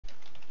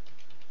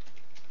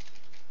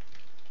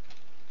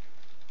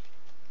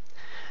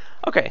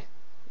Okay.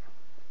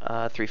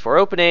 3-4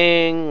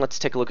 opening. Let's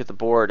take a look at the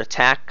board.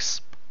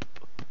 Attacks.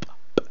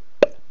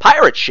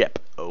 Pirate ship.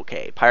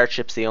 Okay, pirate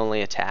ship's the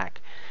only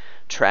attack.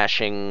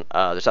 Trashing.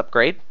 There's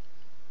upgrade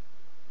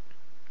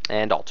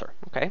and altar.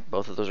 Okay,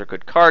 both of those are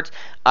good cards.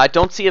 I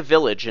don't see a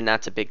village, and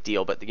that's a big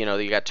deal. But you know,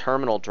 you got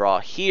terminal draw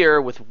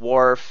here with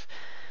wharf,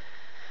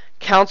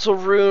 council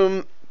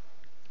room.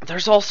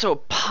 There's also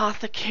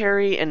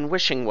apothecary and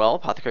wishing well.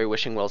 Apothecary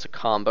wishing well is a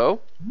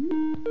combo.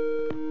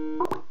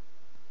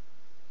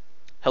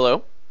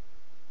 Hello.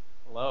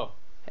 Hello.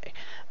 Hey.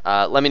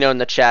 Let me know in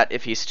the chat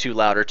if he's too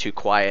loud or too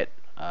quiet.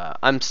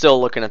 I'm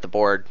still looking at the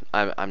board.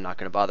 I'm not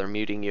going to bother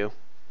muting you,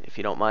 if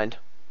you don't mind.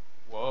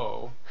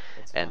 Whoa.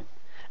 That's And fun.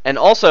 and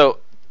also,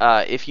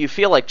 if you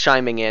feel like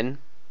chiming in,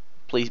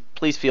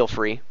 please feel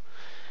free.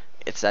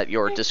 It's at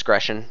your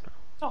discretion.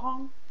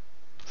 Dong.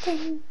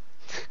 Ding.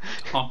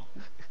 Dong.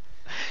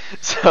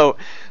 So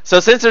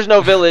since there's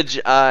no village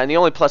and the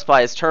only plus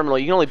buy is terminal,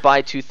 you can only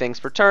buy 2 things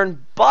per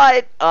turn.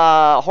 But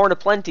Horn of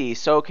Plenty.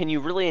 So can you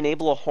really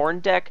enable a horn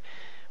deck?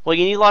 Well,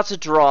 you need lots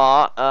of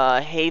draw.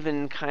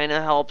 Haven kind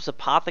of helps.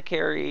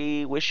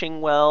 Apothecary,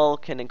 Wishing Well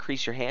can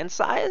increase your hand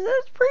size.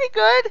 That's pretty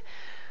good.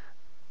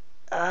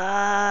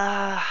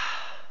 Yeah,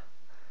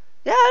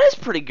 it is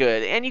pretty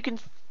good. And you can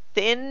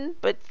thin,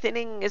 but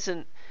thinning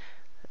isn't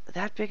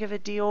that big of a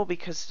deal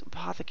because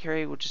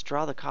Apothecary would just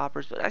draw the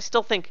coppers. But I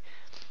still think,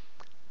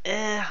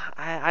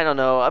 I don't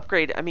know.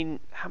 Upgrade, I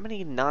mean, how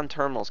many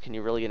non-terminals can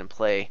you really get in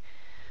play?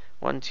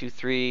 1, 2,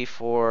 3,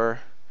 4,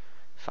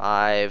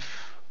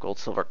 5... Gold,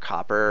 silver,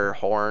 copper,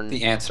 horn.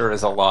 The answer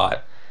is a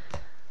lot.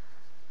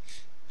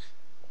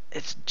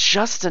 It's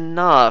just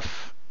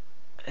enough.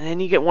 And then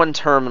you get 1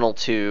 terminal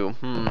too.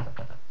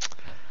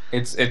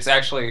 It's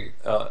actually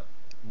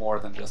more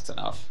than just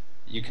enough.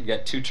 You can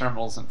get 2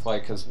 terminals in play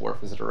because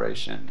Wharf is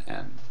iteration,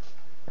 and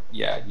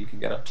yeah, you can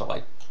get up to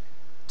like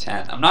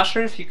 10. I'm not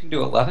sure if you can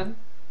do 11.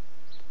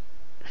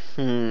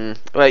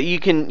 Well, you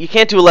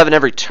can't do 11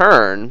 every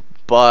turn,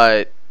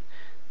 but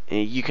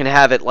you can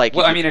have it like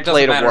Well, I mean, it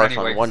doesn't matter Wharf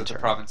anyway on 1 because it's a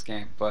turn. province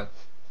game, but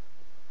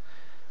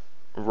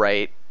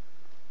Right.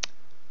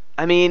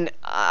 I mean,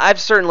 I've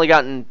certainly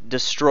gotten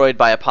destroyed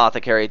by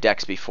Apothecary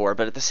decks before,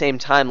 but at the same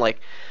time, like,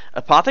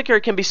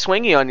 Apothecary can be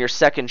swingy on your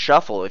second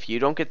shuffle. If you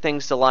don't get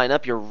things to line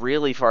up, you're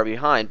really far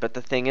behind. But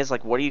the thing is,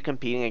 like, what are you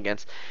competing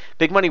against?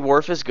 Big Money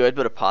Wharf is good,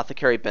 but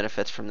Apothecary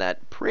benefits from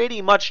that pretty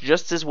much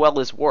just as well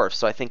as Wharf.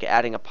 So I think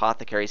adding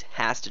Apothecaries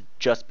has to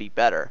just be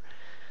better.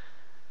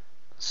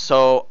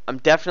 So I'm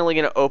definitely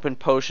going to open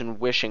Potion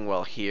Wishing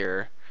Well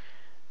here.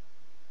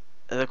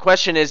 The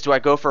question is, do I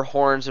go for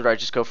horns or do I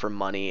just go for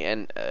money?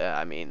 And,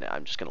 I mean,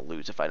 I'm just going to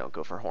lose if I don't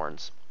go for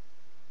horns.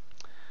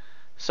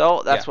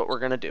 So that's yeah. what we're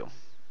going to do.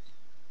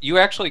 You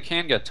actually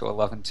can get to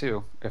 11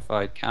 too, if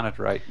I counted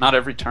right. Not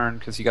every turn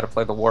because you got to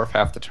play the Wharf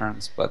half the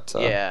turns, but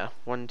yeah,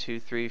 1, 2,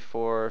 3,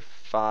 4,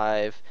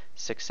 5,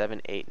 6,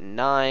 7, 8,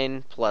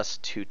 9 plus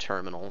 2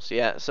 terminals.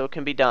 Yeah, so it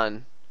can be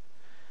done.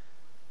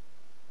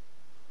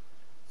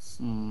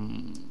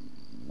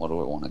 what do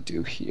I want to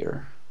do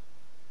here?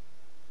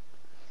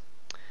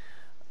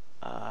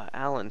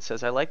 Alan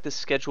says, I like this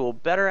schedule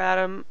better,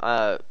 Adam.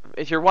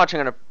 If you're watching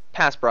on a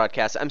past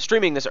broadcast, I'm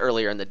streaming this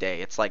earlier in the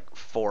day. It's like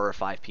 4 or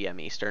 5 p.m.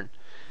 Eastern.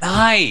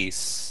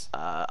 Nice.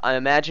 I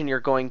imagine you're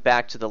going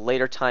back to the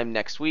later time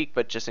next week,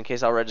 but just in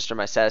case, I'll register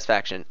my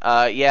satisfaction.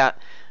 Yeah,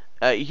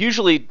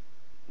 usually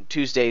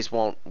Tuesdays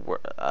won't.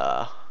 What do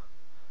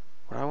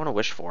I want to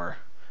wish for?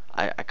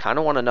 I kind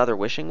of want another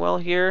wishing well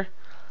here.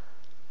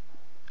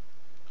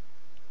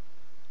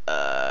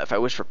 If I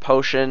wish for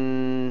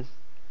potion,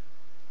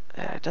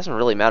 it doesn't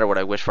really matter what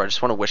I wish for. I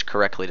just want to wish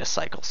correctly to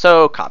cycle.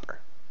 So copper.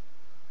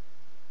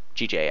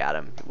 GJ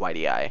Adam,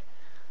 YDI.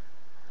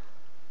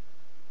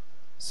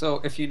 So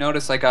if you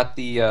notice, I got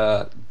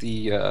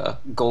the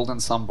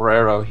golden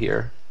sombrero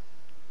here.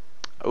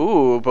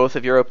 Ooh, both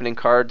of your opening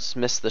cards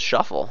missed the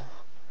shuffle.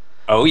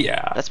 Oh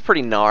yeah. That's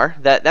pretty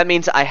gnar. That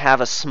means I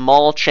have a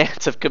small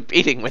chance of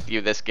competing with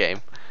you this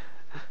game.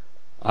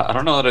 I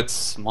don't know that it's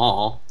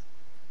small.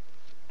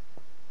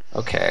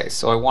 Okay,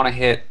 so I want to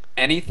hit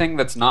anything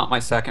that's not my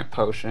second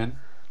potion.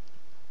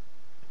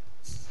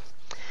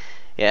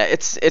 Yeah,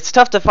 it's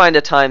tough to find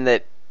a time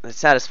that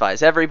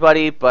satisfies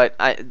everybody, but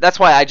that's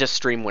why I just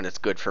stream when it's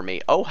good for me.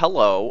 Oh,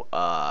 hello.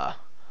 I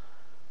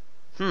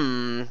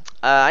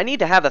need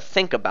to have a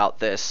think about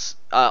this.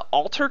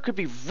 Altar could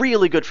be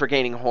really good for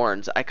gaining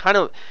horns. When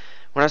I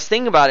was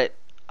thinking about it,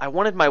 I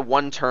wanted my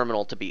 1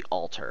 terminal to be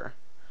altar.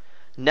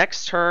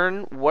 Next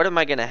turn, what am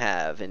I going to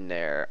have in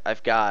there?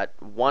 I've got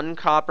 1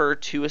 copper,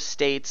 2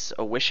 estates,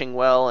 a wishing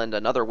well, and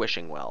another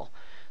wishing well.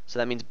 So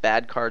that means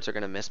bad cards are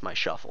going to miss my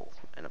shuffle,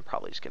 and I'm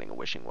probably just getting a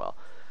wishing well.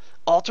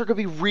 Altar could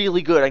be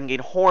really good. I can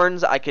gain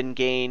horns, I can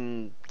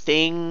gain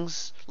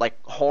things like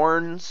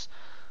horns.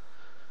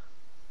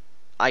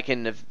 I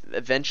can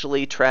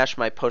eventually trash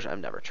my potion.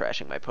 I'm never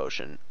trashing my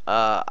potion.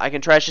 I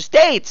can trash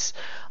estates!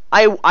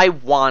 I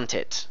want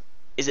it.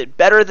 Is it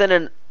better than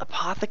an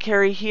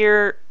apothecary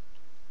here?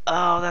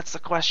 Oh, that's the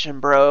question,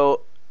 bro.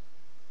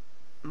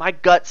 My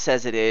gut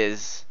says it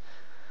is.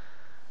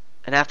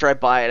 And after I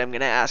buy it, I'm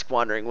going to ask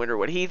Wandering Winter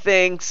what he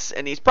thinks,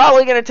 and he's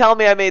probably going to tell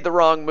me I made the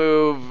wrong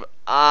move.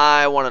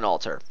 I want an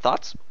altar.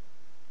 Thoughts?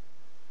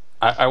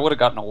 I would have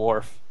gotten a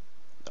wharf.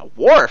 A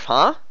wharf,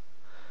 huh?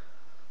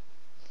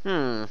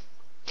 Hmm.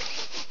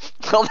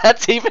 Well,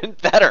 that's even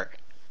better.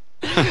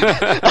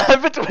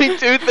 I'm between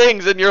two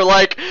things, and you're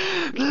like,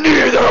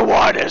 neither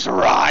one is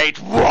right.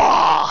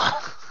 Wah!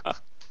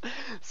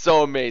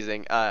 So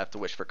amazing. I have to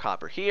wish for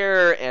copper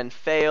here and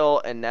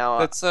fail, and now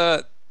That's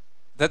a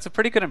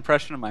pretty good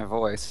impression of my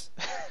voice.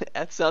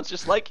 that sounds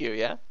just like you,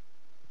 yeah.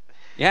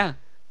 Yeah.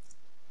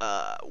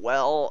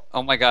 Well,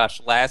 Oh my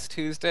gosh, last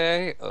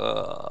Tuesday,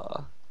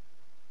 I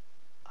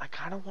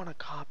kind of want a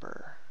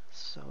copper,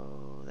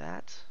 so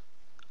that.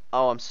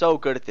 Oh, I'm so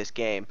good at this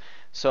game.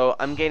 So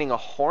I'm gaining a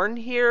horn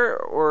here,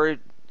 or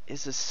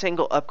is a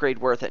single upgrade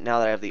worth it now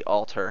that I have the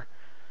altar?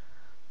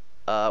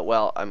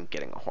 Well, I'm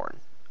getting a horn.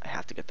 I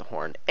have to get the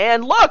horn.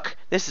 And look!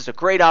 This is a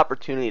great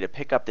opportunity to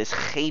pick up this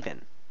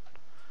Haven.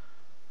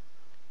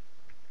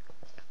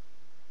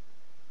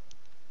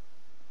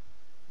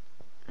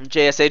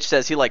 JSH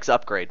says he likes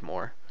upgrade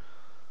more.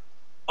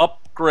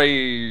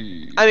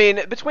 upgrade. I mean,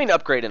 between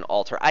upgrade and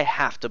altar, I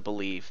have to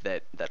believe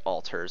that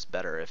altar is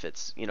better if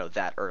it's,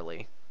 that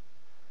early.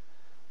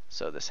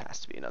 So this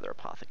has to be another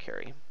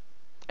apothecary.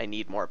 I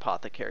need more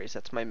apothecaries.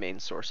 That's my main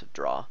source of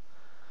draw.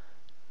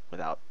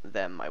 Without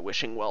them, my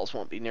wishing wells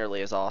won't be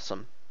nearly as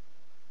awesome.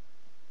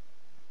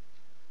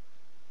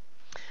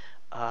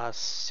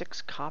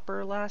 6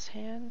 copper last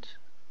hand.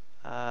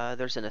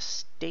 There's an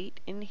estate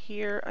in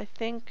here, I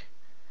think.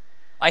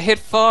 I hit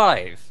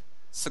 5.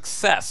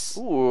 Success.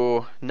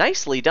 Ooh,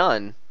 nicely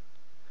done.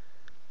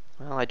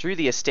 Well, I drew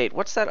the estate.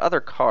 What's that other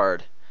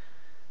card?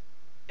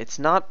 It's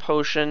not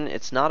potion,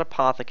 it's not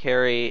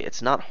apothecary,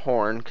 it's not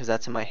horn, because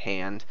that's in my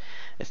hand.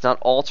 It's not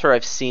altar,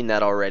 I've seen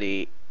that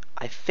already.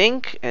 I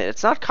think,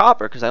 it's not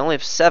copper, because I only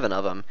have 7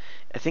 of them.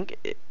 I think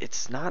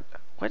it's not,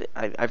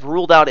 I've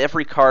ruled out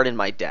every card in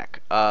my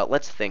deck.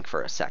 Let's think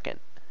for a second.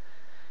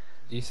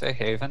 Did you say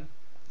Haven?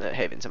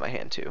 Haven's in my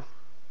hand, too.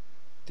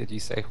 Did you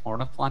say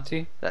Horn of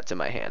Plenty? That's in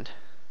my hand.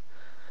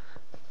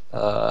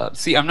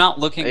 See, I'm not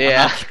looking, I'm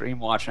Yeah. not stream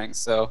watching,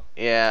 so.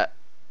 Yeah.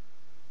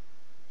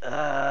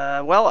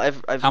 Well,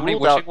 I've How many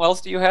ruled wishing out.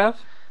 wells do you have?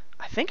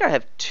 I think I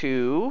have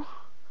 2.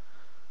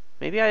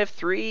 Maybe I have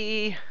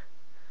 3.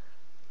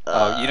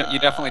 Oh, you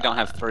definitely don't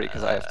have 3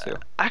 because I have 2.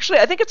 Actually,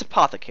 I think it's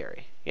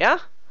apothecary. Yeah.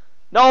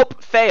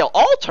 Nope. Fail.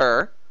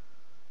 Altar.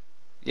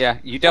 Yeah,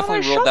 you Thought I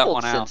definitely ruled that shuffled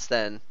one out. since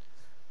then.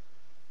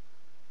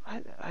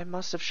 I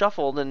must have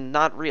shuffled and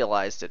not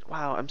realized it.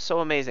 Wow, I'm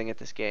so amazing at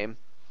this game.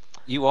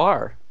 You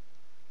are.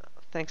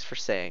 Thanks for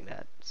saying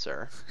that,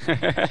 sir.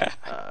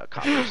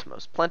 Copper's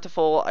most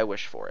plentiful. I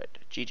wish for it.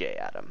 GJ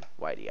Adam.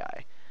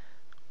 YDI.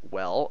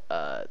 Well,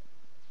 $2,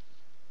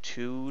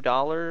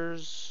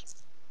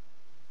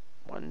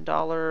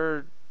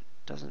 $1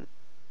 doesn't.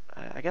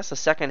 I guess a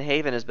second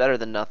Haven is better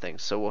than nothing.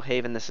 So we'll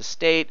Haven this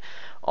estate,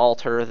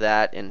 alter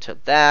that into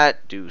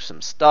that, do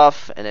some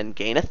stuff, and then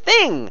gain a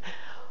thing.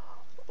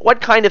 What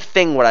kind of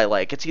thing would I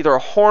like? It's either a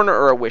horn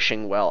or a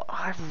wishing well.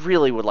 I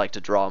really would like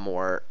to draw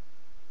more.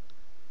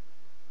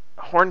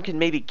 Horn can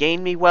maybe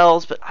gain me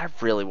wells, but I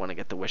really want to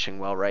get the wishing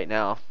well right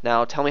now.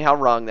 Now, tell me how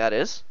wrong that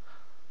is.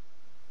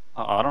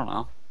 I don't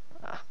know.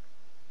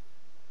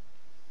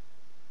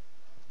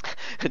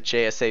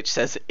 JSH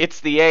says,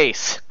 it's the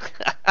ace.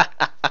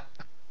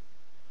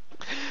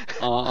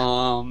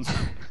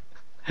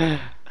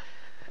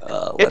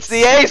 It's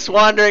the ace,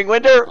 Wandering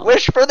Winter.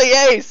 Wish for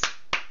the ace.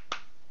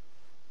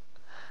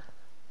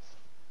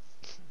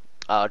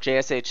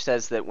 JSH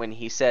says that when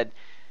he said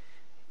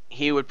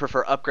he would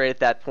prefer upgrade at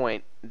that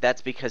point,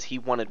 that's because he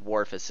wanted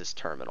Wharf as his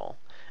terminal.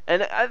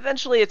 And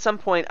eventually, at some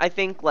point, I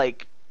think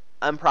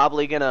I'm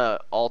probably gonna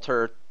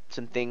alter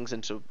some things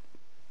into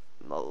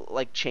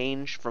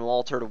change from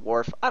altar to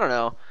Wharf. I don't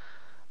know.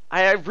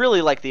 I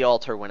really like the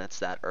altar when it's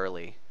that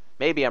early.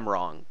 Maybe I'm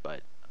wrong,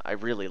 but I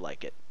really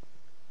like it.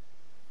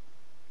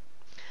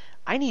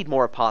 I need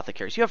more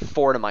apothecaries. You have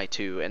 4 to my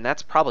 2, and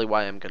that's probably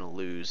why I'm gonna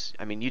lose.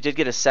 I mean, you did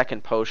get a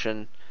second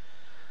potion,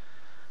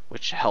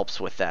 which helps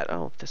with that.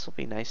 Oh, this will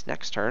be nice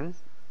next turn.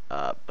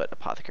 But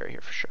apothecary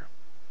here for sure.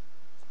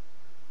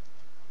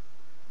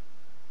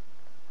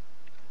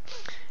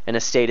 An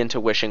estate into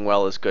Wishing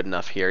Well is good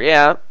enough here.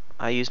 Yeah,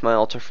 I used my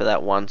altar for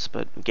that once,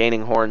 but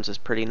gaining horns is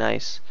pretty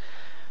nice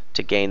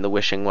to gain the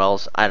Wishing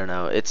Wells. I don't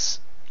know.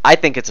 I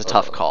think it's a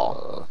tough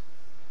call.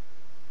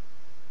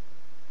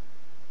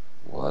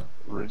 What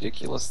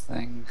ridiculous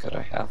thing could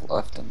I have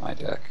left in my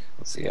deck?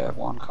 Let's see, I have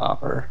 1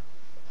 copper.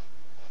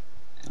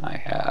 And I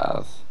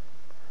have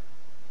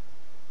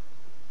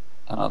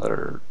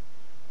another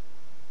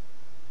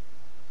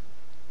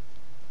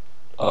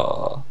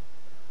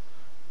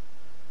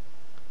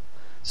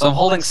so I'm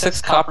holding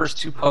 6 coppers,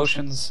 2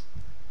 potions,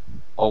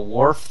 a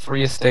wharf,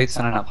 3 estates,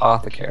 and an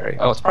apothecary.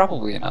 Oh, it's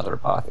probably another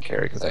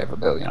apothecary because I have a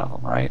billion of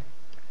them, right?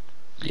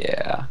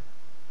 Yeah.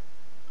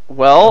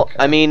 Well, Okay.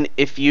 I mean,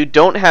 if you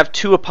don't have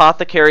 2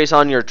 apothecaries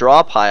on your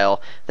draw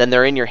pile, then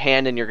they're in your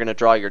hand and you're going to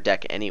draw your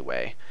deck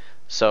anyway.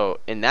 So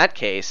in that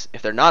case,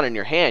 if they're not in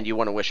your hand, you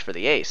want to wish for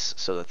the ace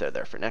so that they're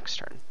there for next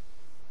turn.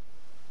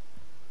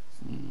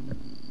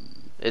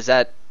 Is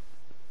that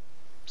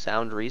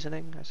sound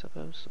reasoning, I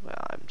suppose? Well,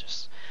 I'm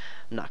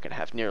not going to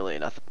have nearly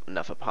enough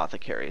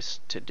apothecaries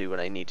to do what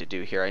I need to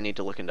do here. I need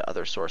to look into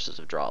other sources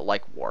of draw,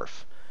 like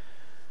Wharf.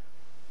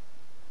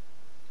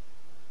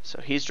 So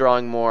he's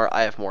drawing more,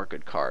 I have more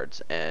good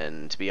cards,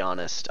 and to be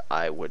honest,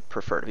 I would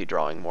prefer to be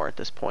drawing more at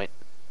this point.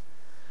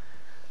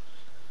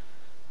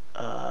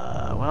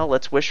 Well,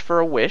 let's wish for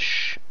a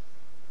wish.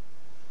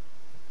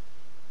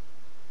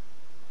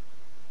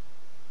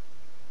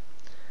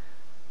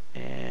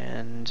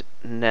 And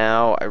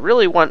now I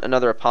really want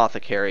another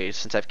apothecary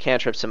since I have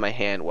cantrips in my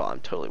hand. Well,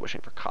 I'm totally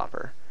wishing for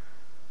copper.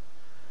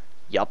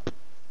 Yup.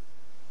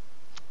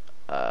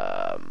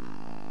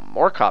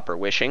 More copper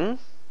wishing.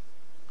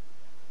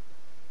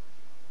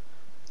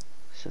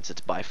 Since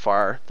it's by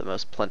far the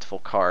most plentiful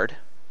card.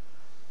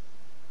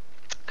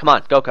 Come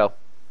on, Goko.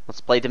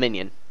 Let's play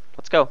Dominion.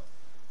 Let's go.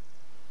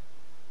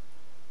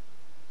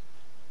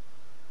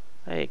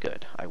 Hey,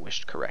 good. I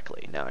wished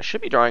correctly. Now, I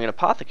should be drawing an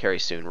apothecary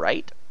soon,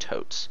 right?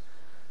 Totes.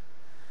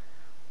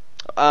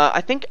 I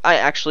think I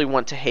actually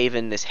want to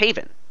Haven this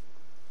Haven.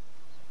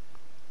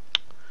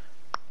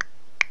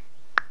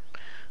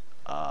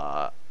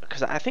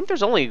 Because I think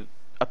there's only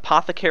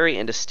Apothecary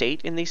and Estate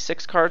in these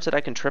 6 cards that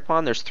I can trip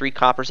on. There's 3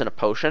 coppers and a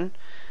potion.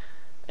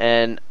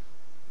 And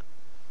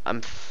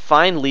I'm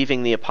fine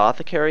leaving the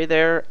Apothecary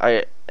there.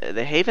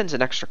 The Haven's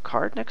an extra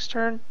card next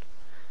turn.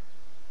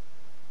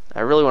 I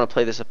really want to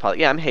play this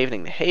Yeah, I'm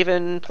Havening the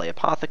Haven, play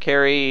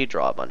Apothecary,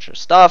 draw a bunch of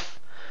stuff.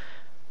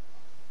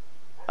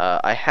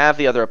 I have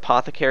the other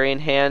Apothecary in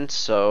hand,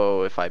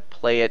 so if I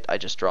play it, I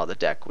just draw the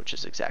deck, which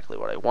is exactly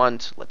what I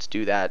want. Let's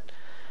do that.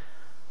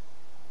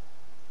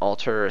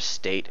 Alter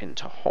Estate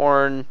into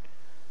Horn,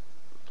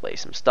 play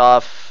some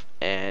stuff,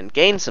 and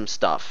gain some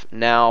stuff.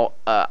 Now,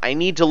 I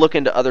need to look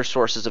into other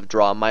sources of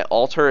draw. My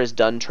Altar is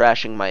done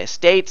trashing my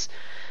estates.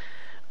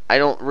 I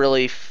don't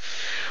really...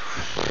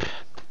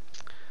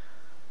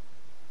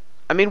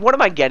 I mean, what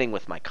am I getting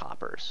with my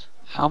coppers?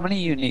 How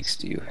many uniques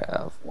do you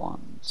have?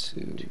 1,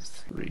 2,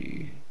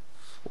 3,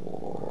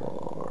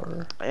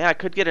 4. Yeah, I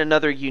could get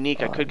another unique.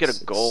 5, I could get a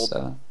 6, gold.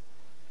 7.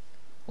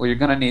 Well, you're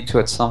going to need to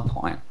at some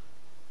point.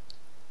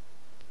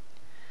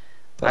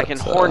 But, I can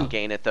horn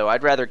gain it, though.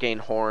 I'd rather gain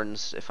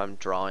horns if I'm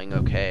drawing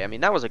okay. I mean,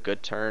 that was a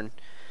good turn.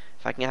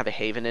 If I can have a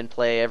Haven in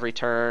play every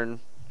turn,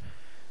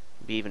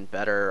 it'd be even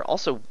better.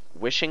 Also,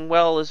 Wishing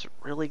Well is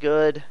really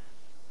good.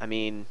 I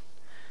mean,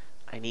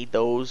 I need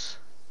those.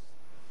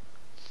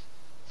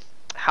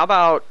 How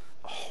about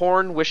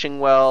Horn Wishing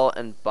Well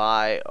and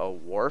buy a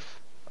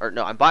Wharf? Or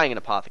no, I'm buying an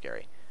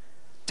Apothecary.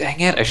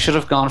 Dang it, I should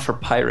have gone for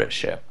Pirate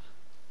Ship.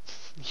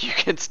 You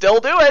can still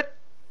do it!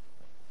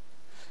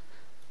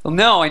 Well,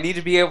 no, I need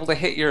to be able to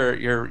hit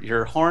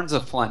your Horns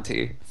of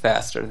Plenty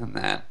faster than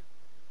that.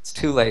 It's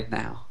too late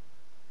now.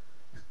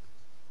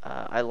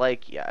 I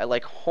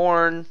like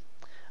Horn,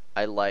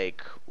 I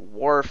like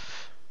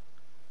Wharf,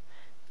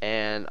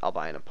 and I'll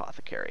buy an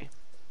Apothecary.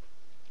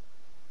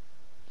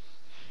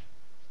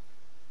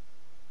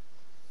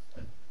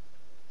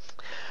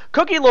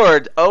 Cookie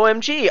Lord,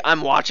 OMG,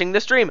 I'm watching the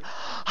stream.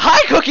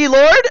 Hi, Cookie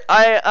Lord.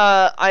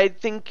 I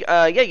think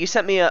yeah, you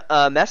sent me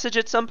a message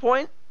at some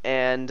point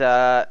and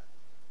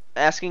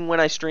asking when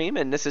I stream,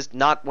 and this is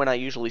not when I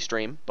usually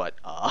stream, but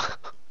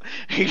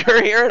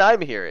you're here and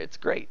I'm here. It's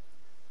great.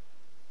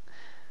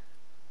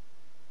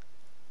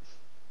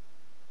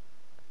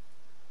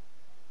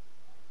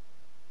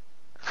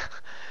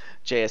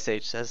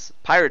 JSH says,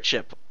 Pirate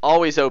Ship,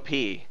 always OP.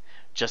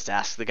 Just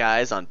ask the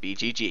guys on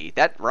BGG.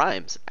 That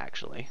rhymes,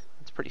 actually.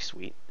 Pretty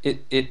sweet.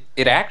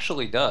 It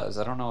actually does.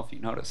 I don't know if you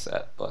noticed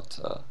that, but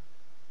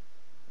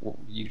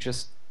you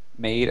just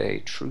made a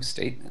true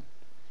statement.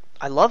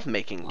 I love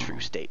making true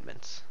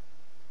statements.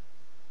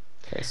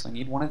 Okay, so I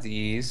need one of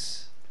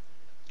these.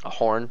 A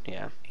horn,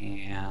 yeah.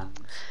 And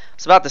I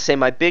was about to say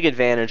my big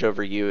advantage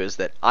over you is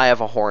that I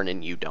have a horn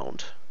and you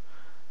don't.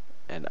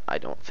 And I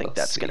don't think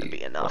that's going to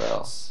be enough. What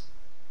else?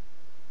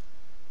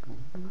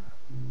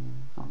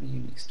 How many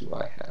uniques do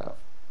I have?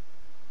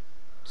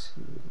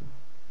 2,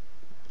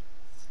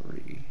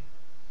 3,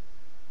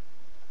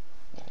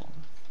 4,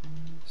 5,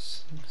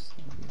 6,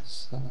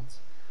 7.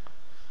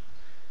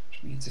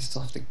 Which means I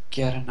still have to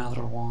get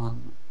another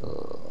one.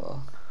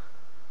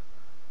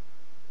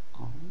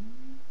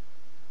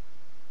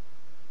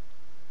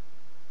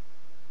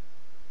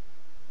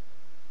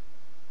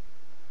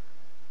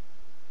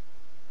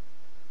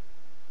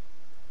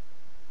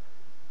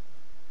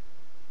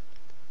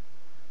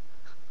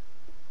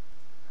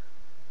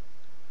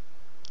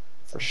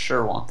 For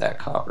sure want that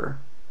copper.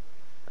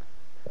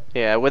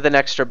 Yeah, with an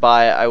extra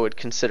buy, I would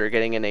consider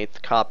getting an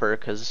 8th copper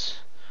because,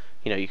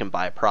 you can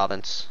buy a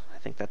province. I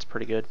think that's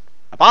pretty good.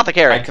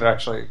 Apothecary! I could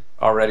actually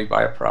already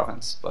buy a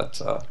province,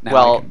 but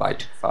now I can buy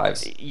 2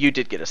 5s. You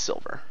did get a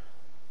silver.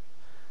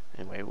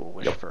 Anyway, we'll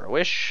wish for a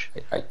wish.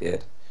 I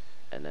did.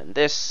 And then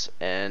this,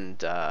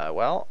 and,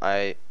 well,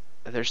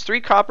 there's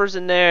 3 coppers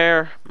in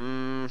there.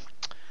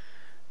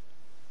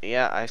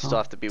 Yeah, I still Dun,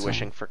 have to be dun,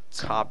 wishing for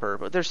dun. copper,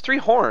 but there's 3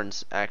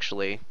 horns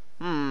actually.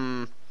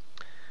 Hmm.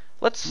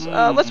 Let's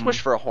wish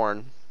Hmm. for a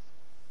horn.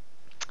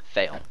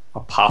 Fail. Let's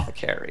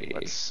Apothecary.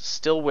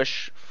 still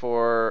wish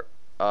for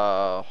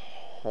a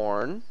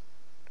horn.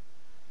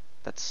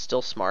 That's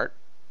still smart.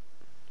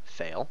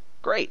 Fail.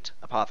 Great.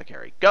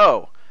 Apothecary.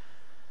 Go.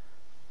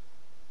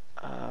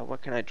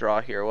 What can I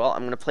draw here? Well,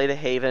 I'm gonna play the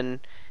Haven.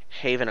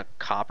 Haven a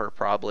copper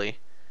probably.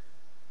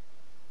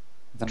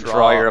 Then draw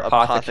Draw your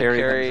apothecary,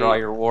 then draw apothecary,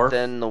 your wharf.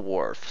 then the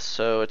wharf.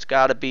 So it's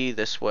got to be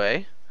this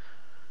way.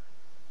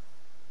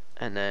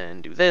 And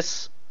then do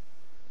this.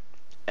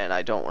 And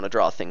I don't want to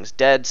draw things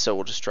dead, so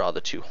we'll just draw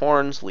the 2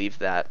 horns. Leave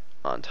that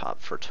on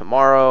top for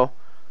tomorrow.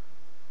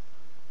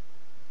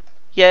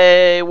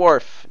 Yay,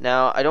 wharf.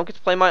 Now, I don't get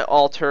to play my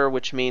altar,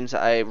 which means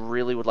I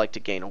really would like to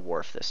gain a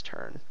wharf this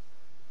turn.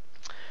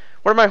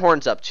 What are my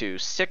horns up to?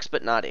 6,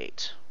 but not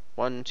 8.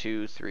 1,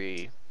 2,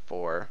 3,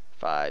 4,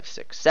 5,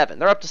 6, 7.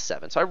 They're up to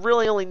 7, so I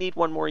really only need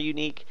one more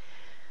unique.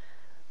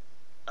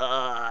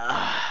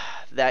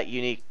 That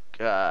unique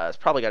it's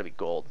probably got to be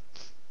gold.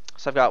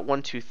 So I've got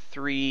 1, 2,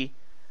 3.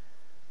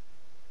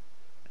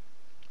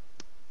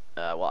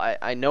 Well,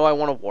 I know I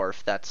want a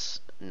wharf. That's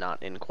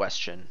not in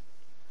question.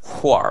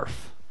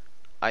 Wharf.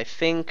 I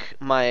think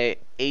my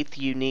 8th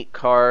unique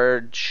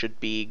card should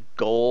be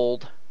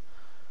gold.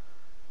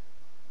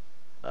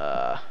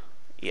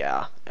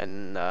 Yeah,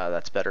 and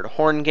that's better to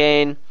horn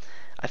gain.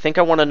 I think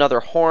I want another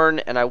horn,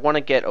 and I want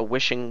to get a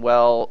wishing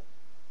well.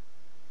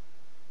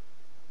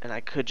 And I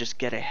could just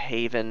get a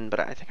haven, but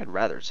I think I'd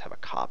rather just have a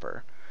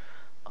copper,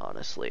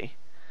 honestly.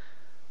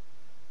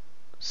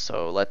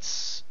 So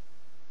let's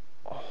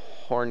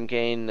horn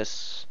gain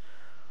this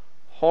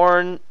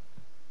horn.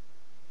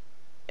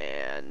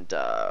 And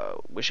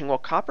wishing well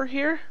copper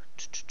here.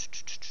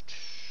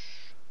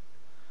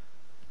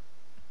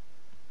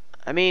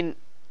 I mean,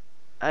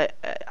 I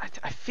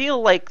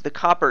feel like the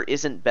copper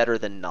isn't better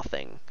than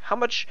nothing. How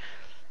much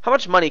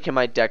money can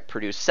my deck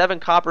produce? 7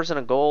 coppers and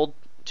a gold,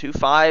 2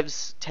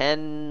 fives,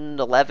 10,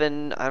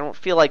 11. I don't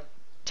feel like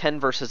 10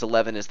 versus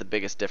 11 is the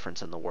biggest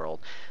difference in the world.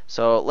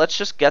 So let's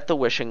just get the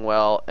wishing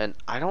well, and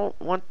I don't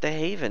want the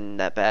haven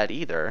that bad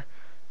either.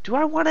 Do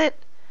I want it?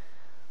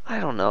 I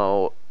don't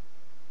know.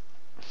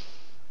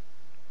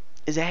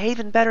 Is a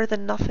haven better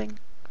than nothing?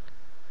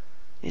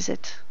 Is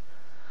it?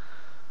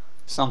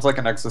 Sounds like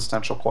an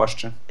existential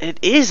question. It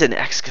is an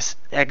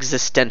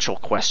existential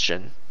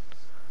question.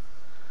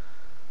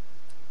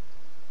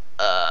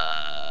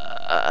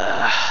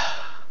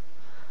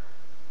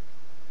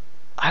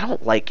 I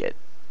don't like it.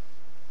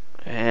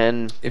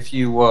 And If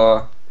you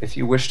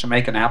wish to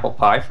make an apple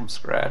pie from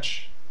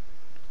scratch,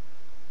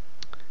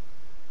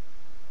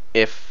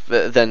 if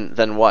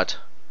then what?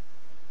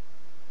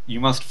 you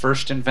must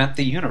first invent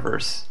the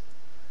universe.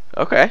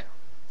 Okay.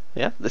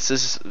 Yeah, this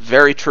is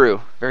very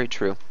true. Very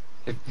true.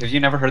 Have you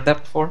never heard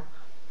that before?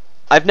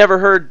 I've never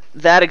heard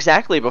that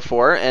exactly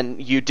before,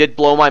 and you did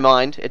blow my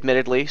mind,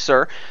 admittedly,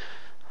 sir.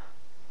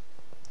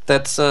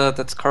 That's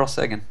Carl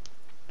Sagan.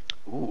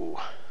 Ooh,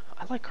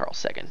 I like Carl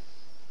Sagan.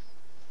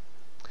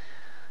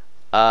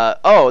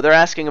 Oh, they're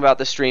asking about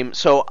the stream.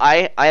 So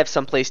I have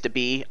someplace to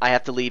be. I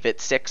have to leave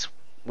at 6,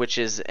 which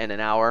is in an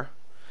hour.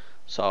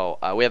 So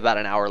we have about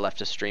an hour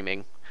left of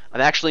streaming.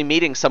 I'm actually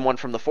meeting someone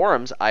from the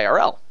forums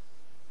IRL.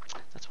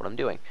 That's what I'm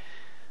doing.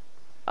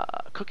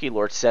 Cookie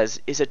Lord says,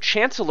 is a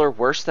chancellor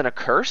worse than a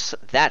curse?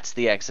 That's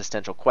the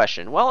existential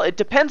question. Well, it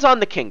depends on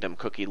the kingdom,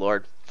 Cookie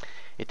Lord.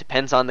 It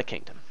depends on the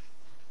kingdom.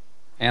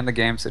 And the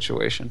game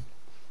situation.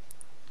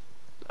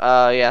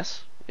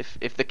 Yes.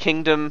 If the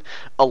kingdom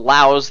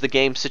allows the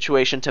game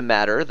situation to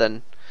matter,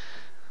 then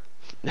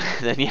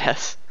then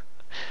yes.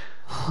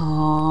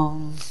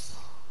 Um,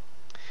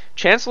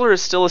 Chancellor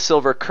is still a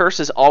silver. Curse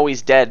is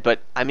always dead, but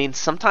I mean,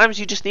 sometimes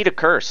you just need a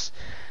curse.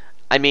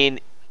 I mean,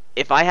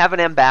 if I have an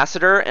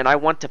ambassador and I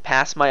want to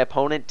pass my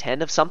opponent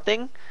 10 of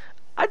something,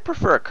 I'd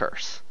prefer a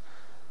curse.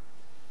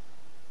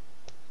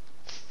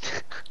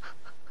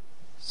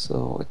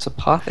 so it's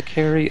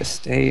apothecary,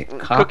 estate, Cookie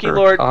copper,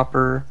 Lord,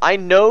 copper. I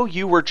know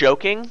you were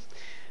joking,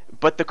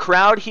 but the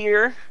crowd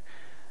here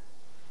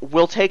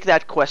will take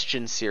that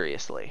question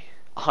seriously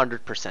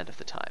 100% of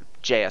the time.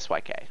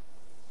 JSYK.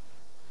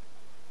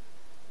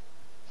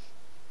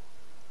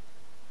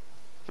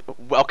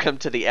 Welcome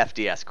to the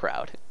FDS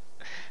crowd.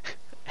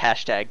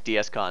 Hashtag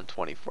DSCon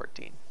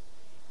 2014.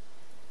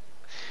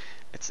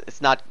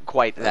 It's not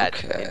quite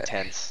that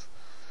intense.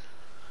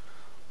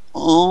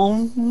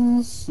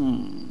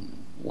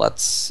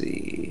 Let's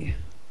see.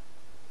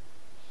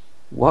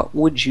 What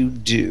would you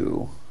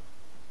do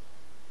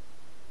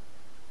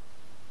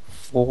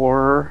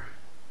for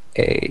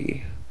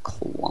a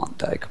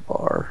Klondike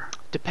bar?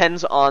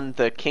 Depends on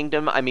the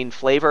kingdom, I mean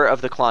flavor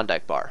of the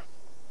Klondike bar.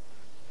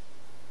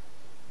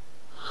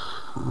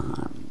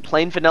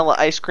 Plain vanilla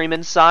ice cream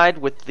inside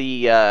with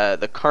the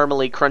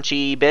caramely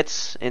crunchy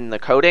bits in the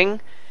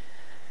coating.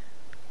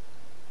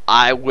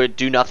 I would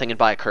do nothing and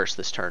buy a curse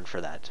this turn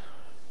for that.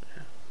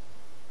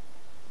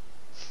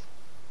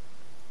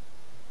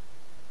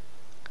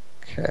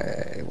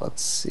 Okay,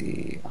 let's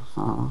see.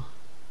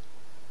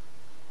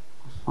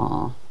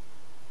 Uh,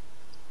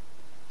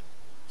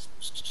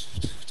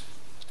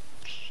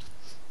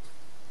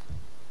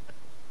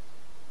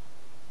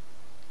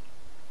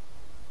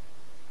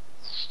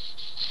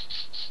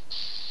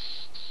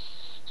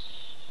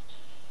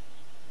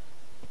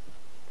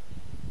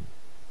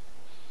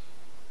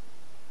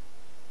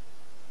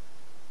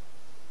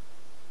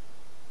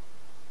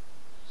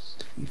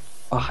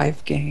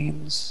 5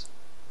 games.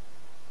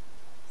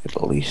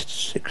 At least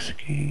 6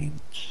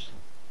 games.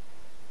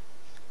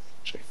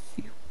 Which I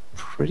feel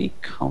pretty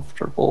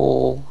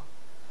comfortable.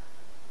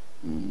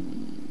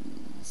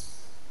 I'm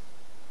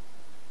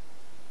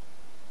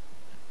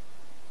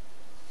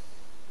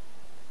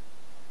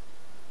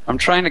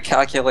trying to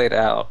calculate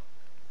out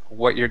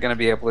what you're going to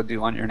be able to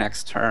do on your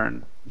next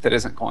turn that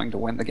isn't going to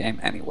win the game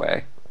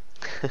anyway.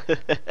 And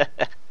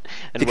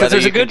Because whether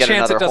there's a you can good get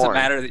chance it another doesn't horn.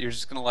 matter that you're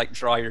just going to like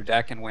draw your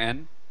deck and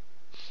win.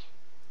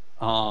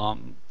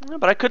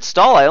 But I could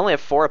stall. I only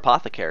have 4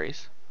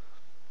 apothecaries.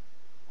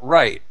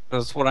 Right.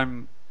 That's what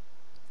I'm.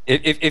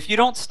 If you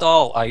don't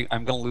stall, I'm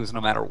going to lose no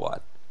matter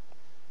what.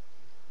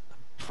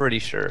 Pretty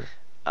sure.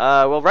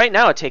 Well, right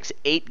now it takes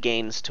 8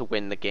 gains to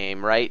win the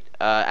game, right?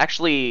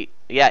 Actually,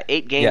 yeah,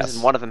 8 gains, and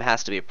Yes. one of them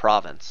has to be a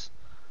province.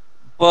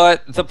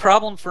 But the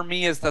problem for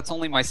me is that's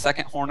only my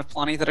second Horn of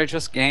Plenty that I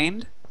just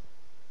gained.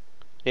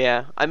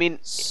 Yeah, I mean,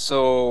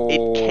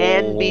 it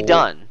can be So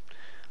done.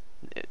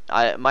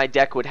 My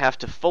deck would have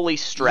to fully you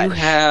stretch to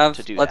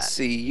have, do let's that.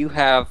 see, you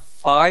have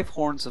 5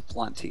 Horns of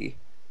Plenty.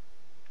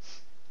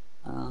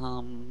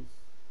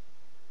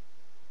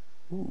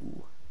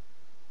 Ooh.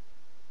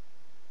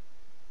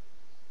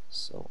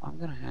 So I'm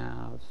gonna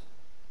have.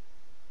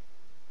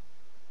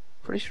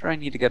 Pretty sure I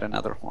need to get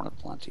another Horn of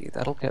Plenty.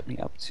 That'll get me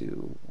up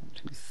to 1,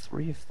 2,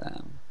 3 of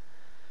them.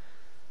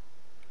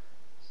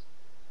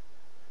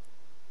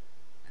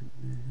 And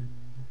then.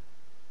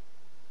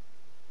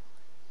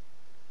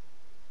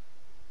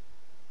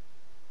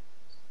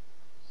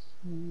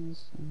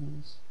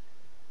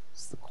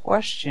 So the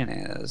question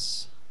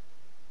is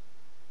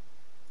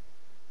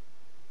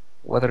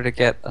whether to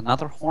get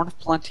another Horn of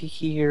Plenty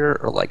here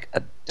or like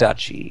a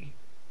Duchy.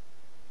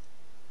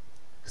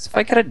 Because if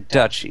I get a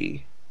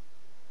Duchy,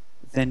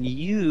 then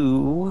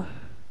you.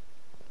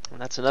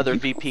 That's another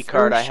Did you VP go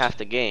card I first? have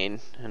to gain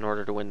in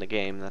order to win the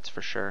game, that's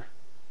for sure.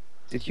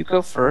 Did you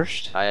go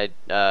first?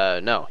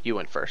 No, you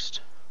went first.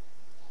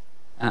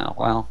 Oh,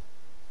 well.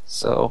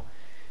 So,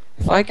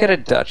 if I get a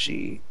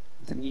Duchy,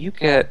 then you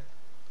get.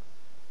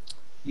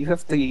 You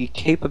have the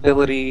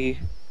capability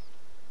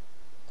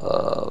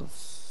of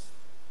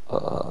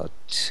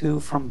 2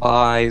 from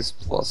buys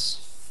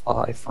plus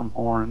 5 from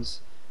horns,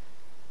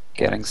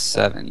 getting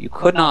 7. You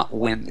could not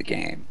win the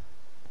game.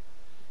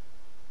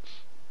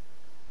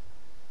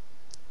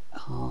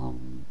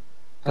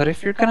 But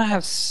if you're gonna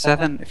have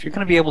 7, if you're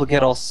gonna be able to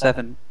get all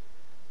 7,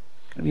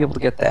 gonna be able to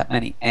get that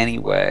many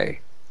anyway,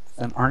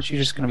 then aren't you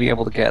just gonna be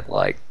able to get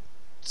like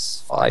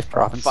 5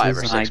 provinces 5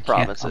 or and I 6 can't come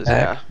provinces,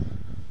 back?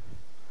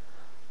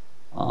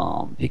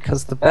 yeah.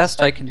 Because the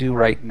best I can do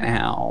right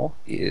now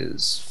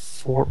is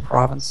 4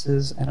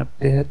 provinces and a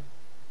bit.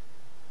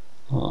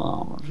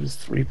 Just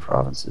 3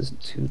 provinces and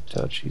 2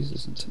 duchies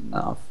isn't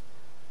enough.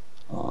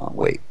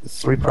 Wait,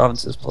 3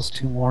 provinces plus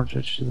 2 more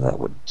duchies, that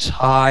would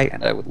tie,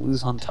 and I would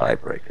lose on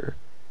tiebreaker.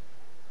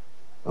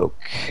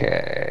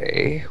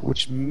 Okay,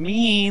 which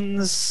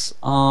means,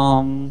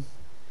 how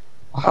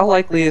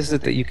likely is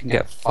it that you can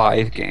get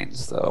 5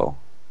 gains, though?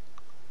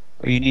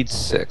 Or you need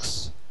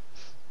 6,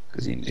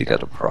 because you need to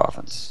get a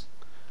province.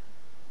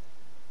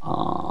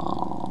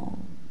 But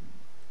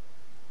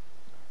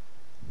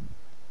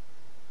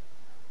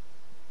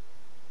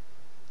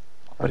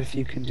if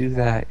you can do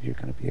that, you're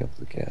going to be able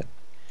to get...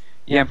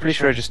 Yeah, I'm pretty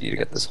sure I just need to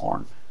get this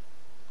horn.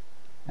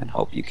 And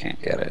hope you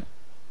can't get it.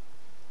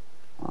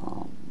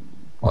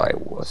 By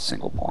a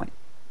single point.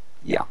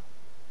 Yeah.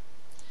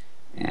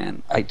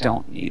 And I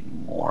don't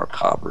need more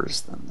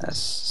coppers than this,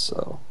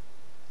 so...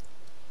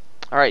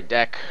 Alright,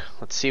 deck.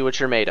 Let's see what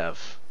you're made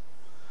of.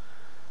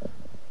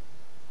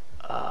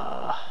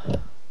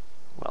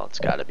 Well, it's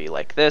got to be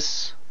like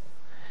this.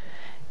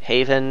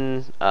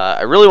 Haven.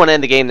 I really want to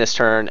end the game this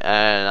turn,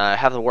 and I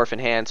have the Wharf in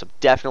hand, so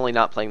definitely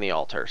not playing the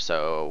Altar.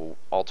 So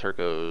Altar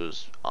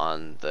goes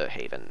on the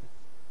Haven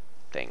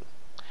thing.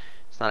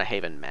 It's not a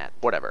Haven mat.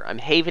 Whatever. I'm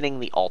Havening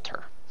the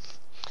Altar.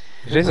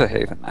 It is a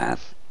Haven mat.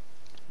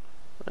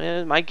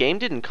 My game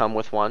didn't come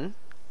with one.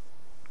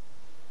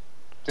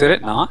 Did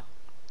it not?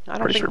 I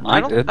don't Pretty think sure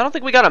mine did. I don't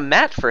think we got a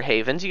mat for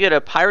Havens. You get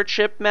a pirate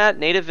ship mat,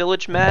 native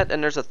village mat,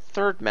 and there's a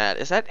third mat.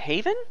 Is that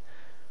Haven?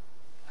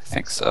 I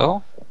think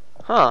so.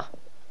 Huh.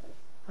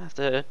 I have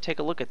to take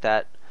a look at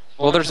that.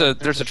 Well, there's a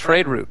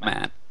trade route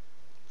mat.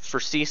 For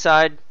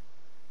Seaside?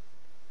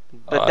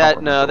 But I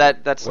don't remember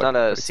that's what not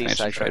a expansion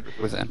Seaside trade card.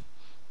 route was in.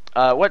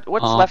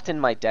 What's left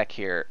in my deck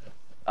here?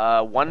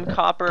 1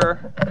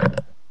 copper,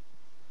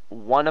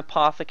 1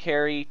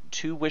 apothecary,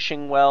 2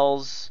 wishing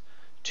wells,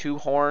 2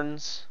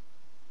 horns,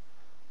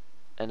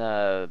 and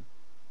a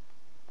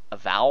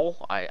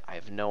vowel. I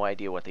have no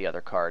idea what the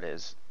other card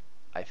is.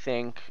 I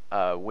think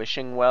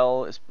wishing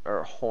well is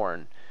or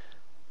horn.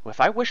 If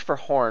I wish for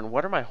horn,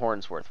 what are my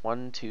horns worth?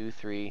 1, 2,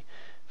 3,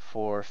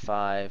 4,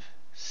 5,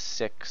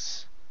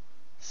 6,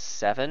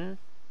 7?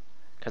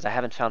 Because I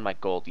haven't found my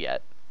gold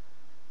yet.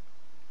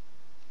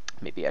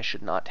 Maybe I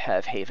should not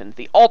have havened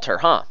the altar,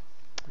 huh?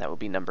 That would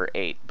be number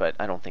 8, but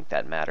I don't think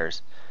that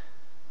matters.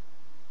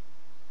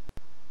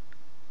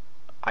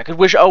 I could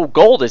wish... Oh,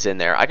 gold is in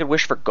there. I could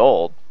wish for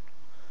gold.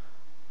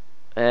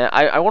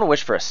 I want to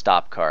wish for a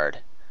stop card.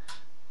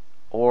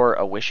 Or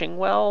a wishing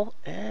well?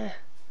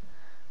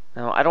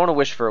 No, I don't want to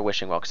wish for a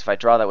wishing well, because if I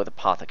draw that with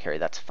apothecary,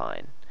 that's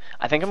fine.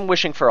 I think I'm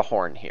wishing for a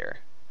horn here.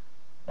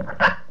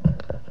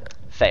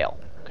 Fail.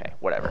 Okay,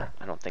 whatever.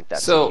 I don't think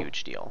that's a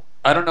huge deal.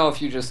 I don't know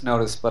if you just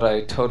noticed, but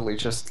I totally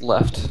just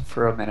left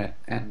for a minute,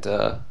 and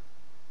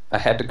I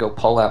had to go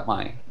pull out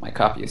my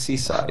copy of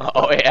Seaside.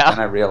 Oh yeah. Then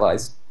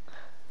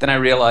I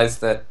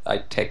realized that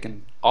I'd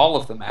taken all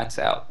of the mats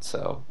out,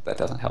 so that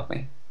doesn't help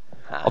me.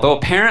 Although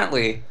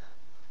apparently,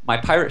 my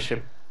pirate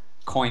ship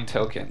coin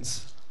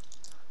tokens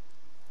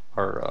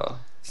are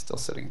still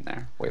sitting in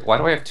there. Wait, why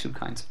do I have 2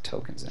 kinds of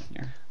tokens in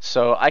here?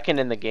 So I can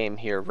end the game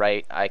here,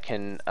 right? I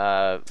can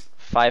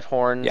 5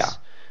 horns.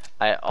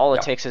 Yeah. All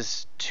it takes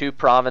is 2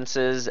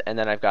 provinces, and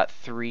then I've got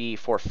 3,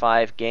 4,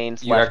 5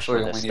 gains you left for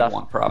actually this only stuff. need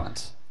 1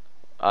 province.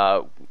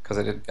 Because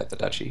I didn't get the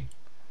duchy.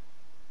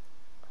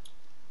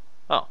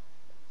 Oh.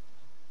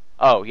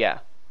 Oh, yeah.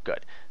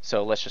 Good.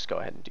 So let's just go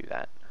ahead and do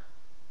that.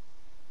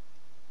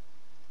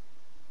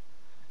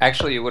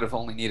 Actually, you would have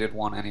only needed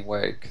 1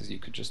 anyway, because you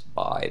could just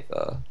buy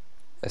the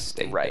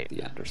estate right at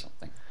the end or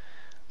something.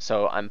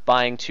 So I'm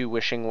buying 2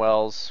 wishing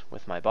wells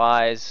with my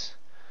buys.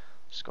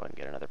 Just go ahead and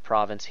get another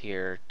province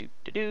here.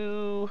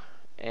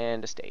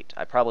 And estate.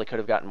 I probably could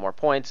have gotten more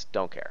points.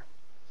 Don't care.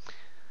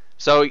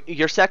 So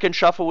your second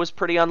shuffle was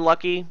pretty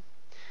unlucky,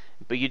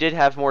 but you did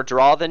have more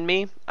draw than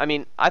me. I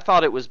mean, I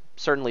thought it was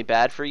certainly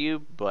bad for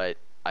you, but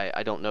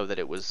I don't know that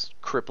it was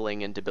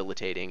crippling and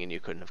debilitating and you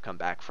couldn't have come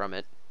back from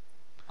it.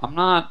 I'm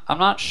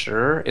not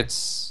sure.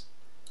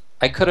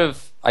 I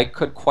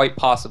could quite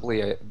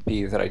possibly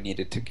be that I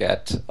needed to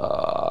get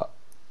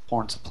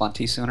Horns of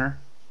Plenty sooner.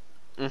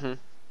 Mm-hmm.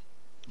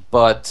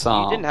 But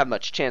you didn't have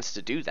much chance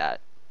to do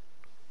that,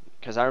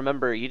 because I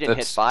remember you didn't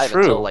hit 5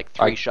 true. until like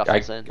 3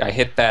 shuffles in. I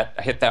hit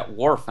that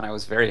wharf and I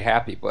was very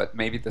happy, but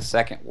maybe the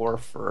second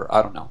wharf, or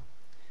I don't know.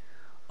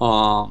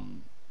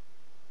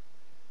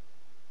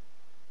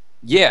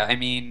 Yeah, I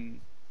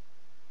mean,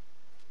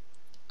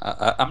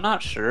 I'm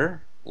not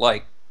sure.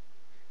 Like,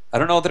 I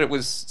don't know that it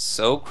was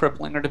so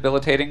crippling or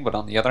debilitating, but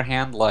on the other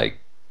hand, like,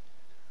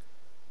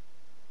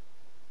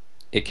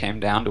 it came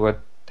down to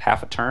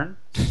half a turn.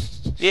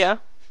 Yeah.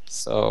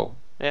 So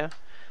yeah.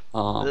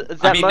 I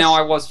mean, now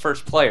I was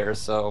first player,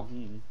 so.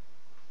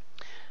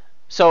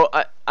 So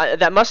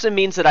that must have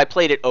means that I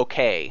played it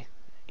okay,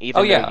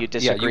 even though you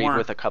disagreed you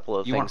with a couple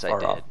of things I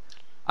did. Off.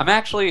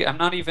 I'm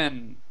not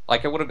even,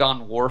 like, I would have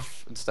gone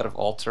wharf instead of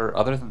altar.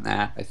 Other than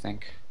that, I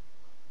think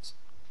it's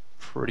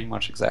pretty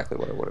much exactly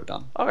what I would have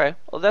done. Okay,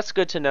 well, that's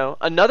good to know.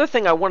 Another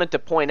thing I wanted to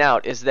point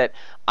out is that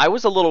I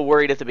was a little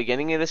worried at the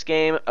beginning of this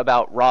game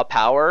about raw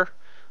power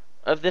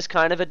of this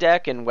kind of a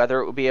deck and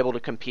whether it would be able to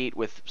compete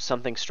with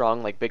something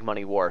strong like Big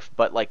Money Wharf,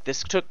 but like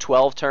this took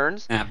 12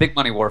 turns. Yeah, Big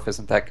Money Wharf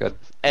isn't that good.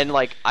 And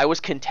like I was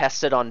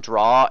contested on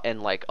draw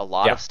and like a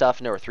lot of stuff,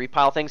 and there were 3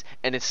 pile things,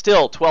 and it's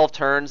still 12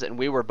 turns, and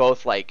we were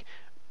both like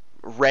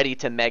ready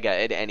to mega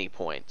at any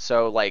point.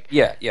 So like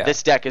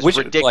this deck is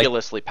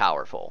ridiculously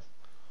powerful.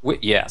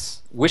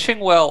 Yes.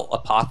 Wishing Well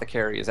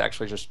Apothecary is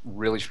actually just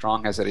really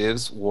strong as it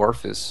is.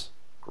 Wharf is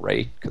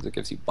great because it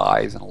gives you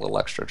buys and a little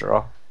extra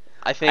draw.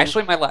 I think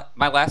actually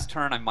my last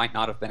turn I might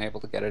not have been able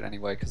to get it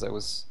anyway because I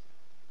was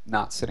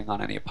not sitting on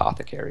any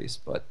apothecaries,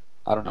 but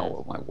I don't know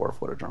what my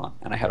wharf would have drawn,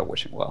 and I had a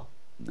Wishing Well.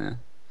 Nah.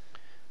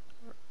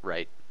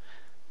 Right.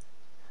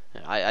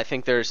 I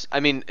think there's,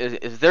 I mean,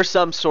 if there's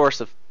some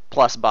source of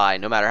plus buy,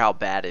 no matter how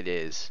bad it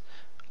is,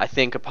 I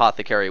think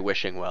Apothecary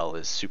Wishing Well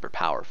is super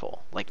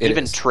powerful. Like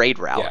even Trade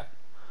Route,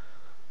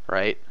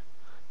 right?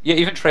 Yeah,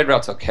 even Trade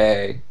Route's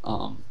okay.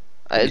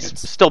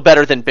 It's still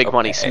better than Big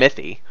Money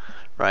Smithy,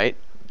 right?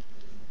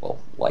 Well,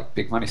 like,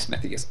 Big Money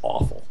Smithy is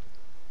awful.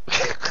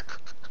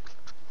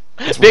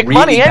 Big really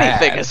Money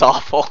anything is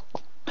awful.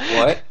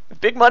 What?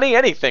 Big Money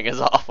anything is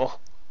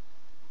awful.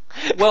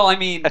 Well, I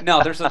mean,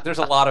 no, there's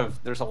a lot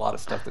of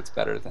stuff that's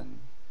better than.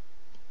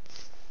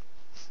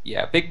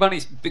 Yeah,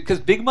 because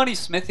Big Money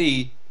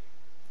Smithy,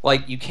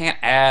 like, you can't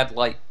add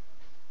like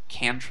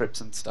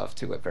cantrips and stuff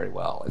to it very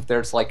well. If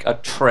there's like a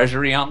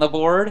treasury on the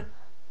board,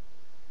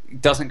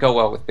 it doesn't go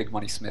well with Big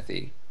Money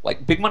Smithy.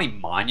 Like Big Money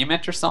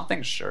Monument or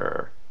something,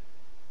 sure.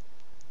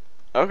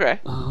 Okay.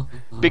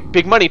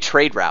 Big Money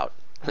Trade Route.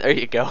 There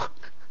you go.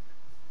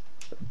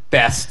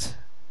 Best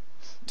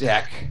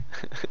deck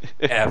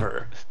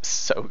ever.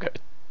 So good.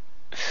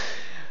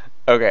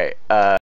 Okay.